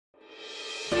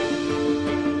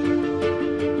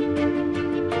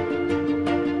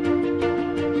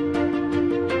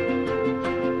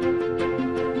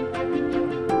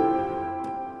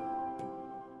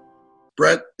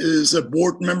is a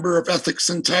board member of Ethics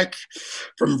and Tech.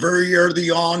 From very early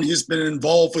on, he's been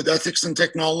involved with ethics and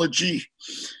technology.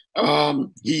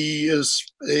 He is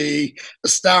a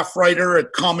staff writer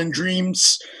at Common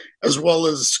Dreams, as well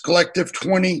as Collective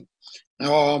 20,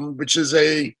 which is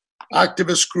a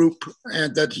activist group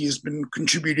and that he's been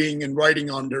contributing and writing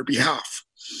on their behalf.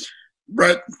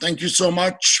 Brett, thank you so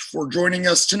much for joining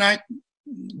us tonight.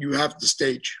 You have the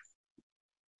stage.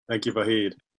 Thank you,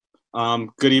 Vahid.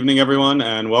 Good evening, everyone,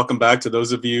 and welcome back to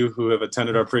those of you who have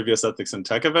attended our previous Ethics and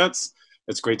Tech events.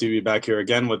 It's great to be back here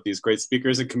again with these great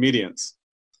speakers and comedians.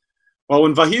 Well,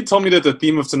 when Vahid told me that the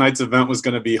theme of tonight's event was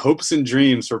going to be hopes and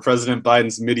dreams for President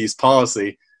Biden's Mideast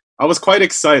policy, I was quite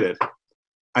excited.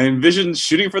 I envisioned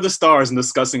shooting for the stars and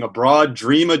discussing a broad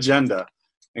dream agenda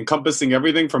encompassing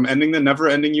everything from ending the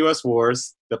never-ending U.S.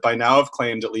 wars that by now have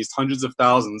claimed at least hundreds of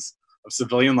thousands of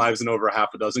civilian lives in over half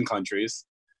a dozen countries,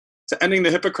 to ending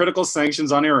the hypocritical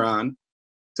sanctions on Iran,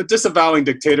 to disavowing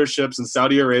dictatorships in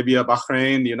Saudi Arabia,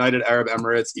 Bahrain, the United Arab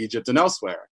Emirates, Egypt, and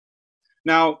elsewhere.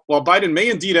 Now, while Biden may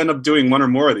indeed end up doing one or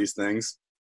more of these things,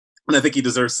 and I think he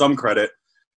deserves some credit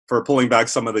for pulling back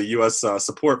some of the U.S.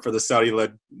 Support for the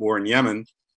Saudi-led war in Yemen,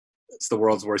 it's the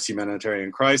world's worst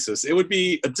humanitarian crisis, it would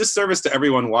be a disservice to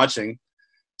everyone watching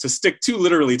to stick too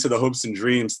literally to the hopes and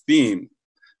dreams theme.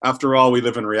 After all, we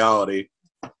live in reality,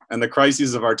 and the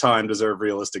crises of our time deserve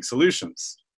realistic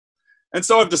solutions. And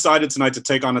so I've decided tonight to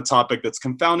take on a topic that's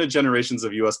confounded generations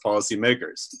of US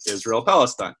policymakers,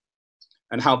 Israel-Palestine,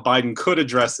 and how Biden could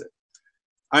address it.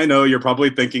 I know you're probably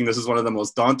thinking this is one of the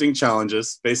most daunting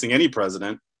challenges facing any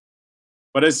president,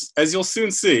 but as you'll soon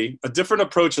see, a different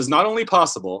approach is not only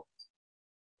possible,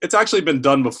 it's actually been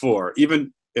done before,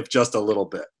 even if just a little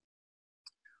bit.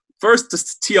 First,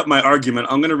 to tee up my argument,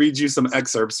 I'm going to read you some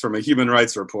excerpts from a human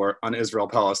rights report on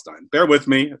Israel-Palestine. Bear with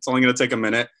me, it's only going to take a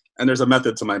minute, and there's a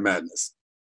method to my madness.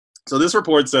 So this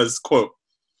report says, quote,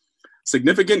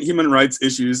 significant human rights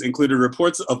issues included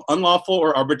reports of unlawful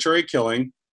or arbitrary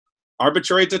killing,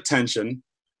 arbitrary detention,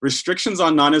 restrictions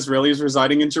on non-Israelis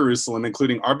residing in Jerusalem,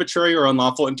 including arbitrary or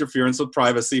unlawful interference with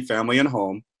privacy, family, and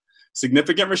home,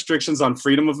 significant restrictions on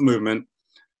freedom of movement,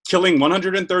 killing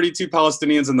 132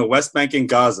 Palestinians in the West Bank and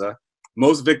Gaza,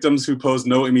 most victims who posed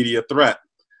no immediate threat.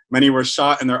 Many were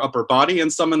shot in their upper body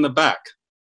and some in the back.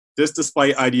 This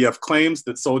despite IDF claims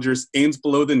that soldiers aimed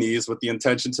below the knees with the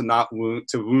intention to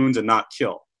wound and not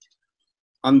kill.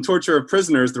 On torture of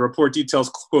prisoners, the report details,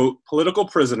 quote, political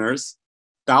prisoners,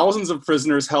 thousands of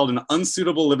prisoners held in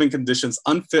unsuitable living conditions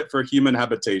unfit for human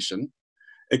habitation,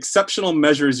 exceptional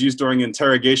measures used during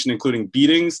interrogation, including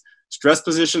beatings, stress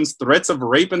positions, threats of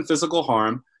rape and physical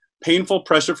harm, painful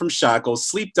pressure from shackles,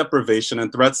 sleep deprivation,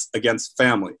 and threats against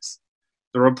families.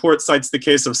 The report cites the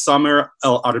case of Samer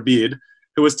El-Arbid,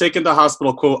 who was taken to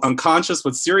hospital, quote, unconscious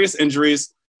with serious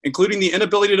injuries, including the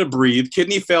inability to breathe,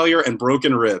 kidney failure, and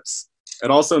broken ribs.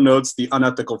 It also notes the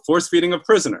unethical force-feeding of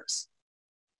prisoners.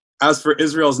 As for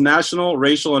Israel's national,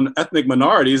 racial, and ethnic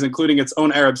minorities, including its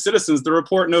own Arab citizens, the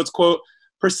report notes, quote,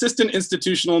 persistent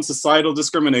institutional and societal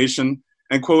discrimination,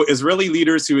 and, quote, Israeli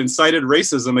leaders who incited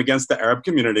racism against the Arab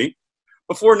community,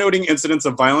 before noting incidents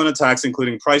of violent attacks,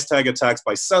 including price tag attacks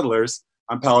by settlers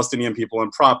on Palestinian people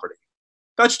and property.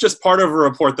 That's just part of a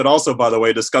report that also, by the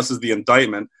way, discusses the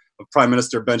indictment of Prime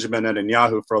Minister Benjamin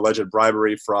Netanyahu for alleged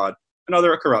bribery, fraud, and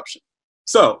other corruption.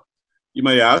 So, you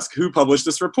may ask, who published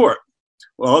this report?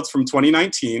 Well, it's from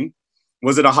 2019.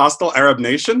 Was it a hostile Arab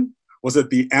nation? Was it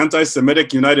the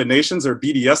anti-Semitic United Nations or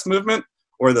BDS movement?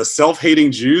 Or the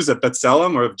self-hating Jews at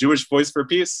B'Tselem or Jewish Voice for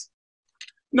Peace?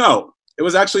 No, it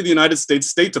was actually the United States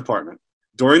State Department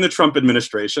during the Trump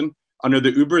administration under the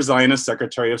uber-Zionist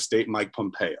Secretary of State Mike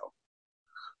Pompeo.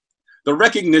 The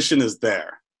recognition is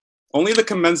there. Only the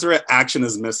commensurate action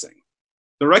is missing.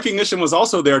 The recognition was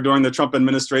also there during the Trump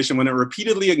administration when it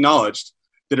repeatedly acknowledged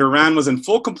that Iran was in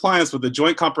full compliance with the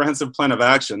Joint Comprehensive Plan of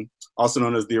Action, also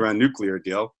known as the Iran nuclear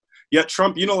deal, yet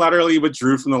Trump unilaterally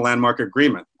withdrew from the landmark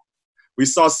agreement. We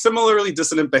saw similarly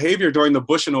dissonant behavior during the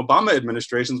Bush and Obama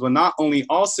administrations when not only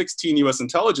all 16 US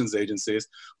intelligence agencies,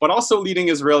 but also leading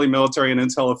Israeli military and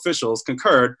intel officials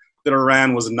concurred that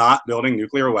Iran was not building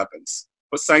nuclear weapons,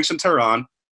 but sanctioned Tehran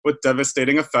with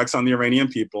devastating effects on the Iranian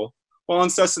people, while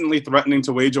incessantly threatening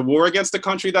to wage a war against a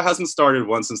country that hasn't started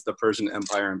one since the Persian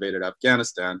Empire invaded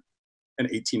Afghanistan in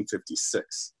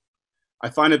 1856. I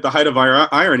find it the height of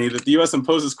irony that the US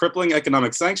imposes crippling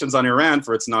economic sanctions on Iran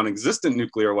for its non-existent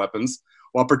nuclear weapons,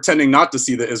 while pretending not to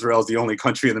see that Israel is the only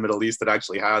country in the Middle East that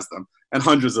actually has them, and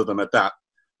hundreds of them at that.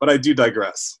 But I do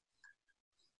digress.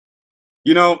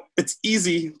 You know, it's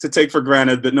easy to take for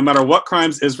granted that no matter what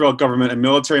crimes Israel government and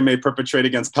military may perpetrate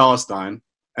against Palestine,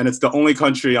 and it's the only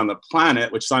country on the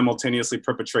planet which simultaneously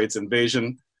perpetrates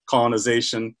invasion,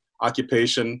 colonization,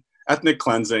 occupation, ethnic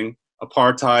cleansing,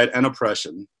 apartheid, and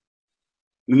oppression.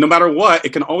 No matter what,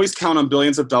 it can always count on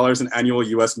billions of dollars in annual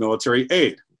US military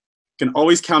aid. It can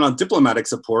always count on diplomatic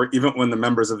support, even when the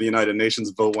members of the United Nations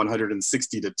vote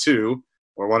 160-2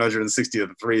 or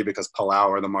 160-3 because Palau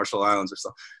or the Marshall Islands or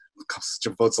so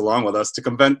votes along with us to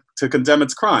condemn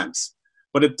its crimes.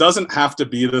 But it doesn't have to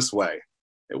be this way.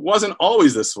 It wasn't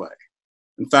always this way.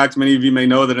 In fact, many of you may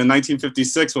know that in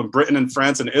 1956, when Britain and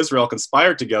France and Israel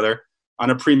conspired together on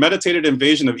a premeditated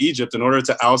invasion of Egypt in order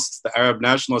to oust the Arab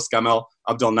nationalist Gamal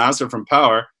Abdel Nasser from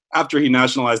power after he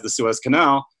nationalized the Suez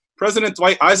Canal, President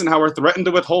Dwight Eisenhower threatened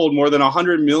to withhold more than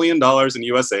 $100 million in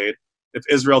US aid if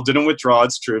Israel didn't withdraw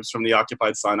its troops from the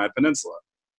occupied Sinai Peninsula.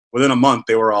 Within a month,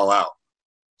 they were all out.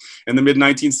 In the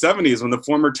mid-1970s, when the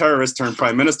former terrorist turned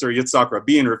Prime Minister Yitzhak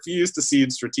Rabin refused to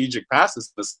cede strategic passes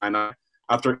to the Sinai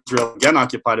after Israel again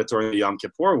occupied it during the Yom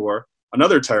Kippur War,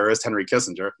 another terrorist, Henry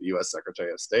Kissinger, the US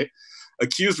Secretary of State,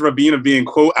 accused Rabin of being,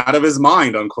 quote, out of his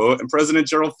mind, unquote, and President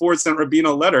Gerald Ford sent Rabin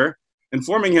a letter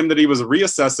informing him that he was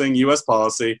reassessing US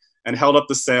policy and held up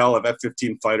the sale of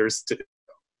F-15 fighters to Israel.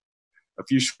 A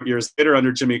few short years later,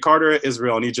 under Jimmy Carter,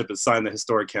 Israel and Egypt had signed the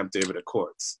historic Camp David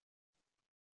Accords.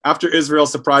 After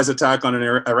Israel's surprise attack on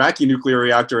an Iraqi nuclear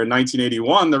reactor in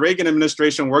 1981, the Reagan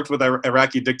administration worked with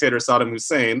Iraqi dictator Saddam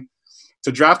Hussein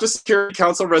to draft a Security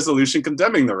Council resolution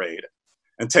condemning the raid.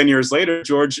 And 10 years later,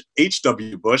 George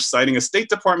H.W. Bush, citing a State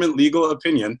Department legal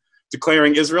opinion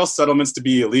declaring Israel's settlements to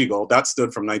be illegal, that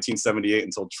stood from 1978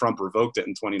 until Trump revoked it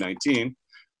in 2019,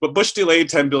 but Bush delayed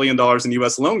 $10 billion in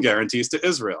U.S. loan guarantees to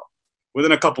Israel.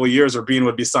 Within a couple of years, Rabin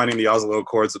would be signing the Oslo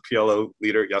Accords with PLO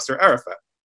leader Yasser Arafat.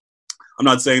 I'm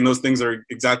not saying those things are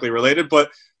exactly related, but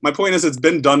my point is it's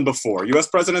been done before. U.S.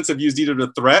 presidents have used either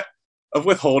the threat of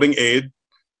withholding aid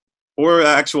or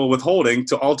actual withholding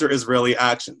to alter Israeli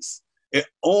actions. It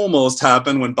almost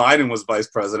happened when Biden was vice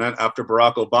president after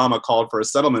Barack Obama called for a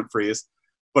settlement freeze,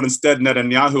 but instead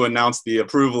Netanyahu announced the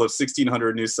approval of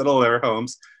 1,600 new settler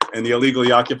homes in the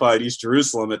illegally occupied East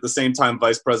Jerusalem at the same time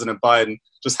Vice President Biden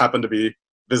just happened to be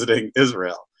visiting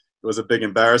Israel. It was a big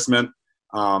embarrassment,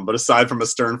 but aside from a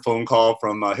stern phone call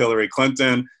from Hillary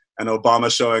Clinton and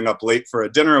Obama showing up late for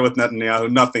a dinner with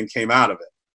Netanyahu, nothing came out of it.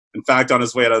 In fact, on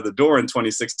his way out of the door in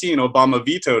 2016, Obama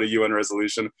vetoed a UN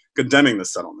resolution condemning the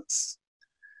settlements.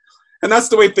 And that's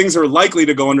the way things are likely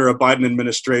to go under a Biden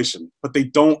administration, but they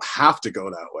don't have to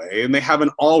go that way, and they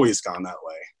haven't always gone that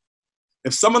way.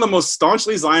 If some of the most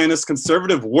staunchly Zionist,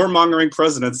 conservative, warmongering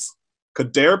presidents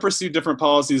could dare pursue different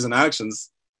policies and actions,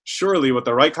 surely with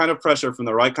the right kind of pressure from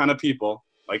the right kind of people,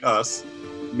 like us,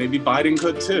 maybe Biden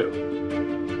could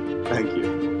too. Thank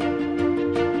you.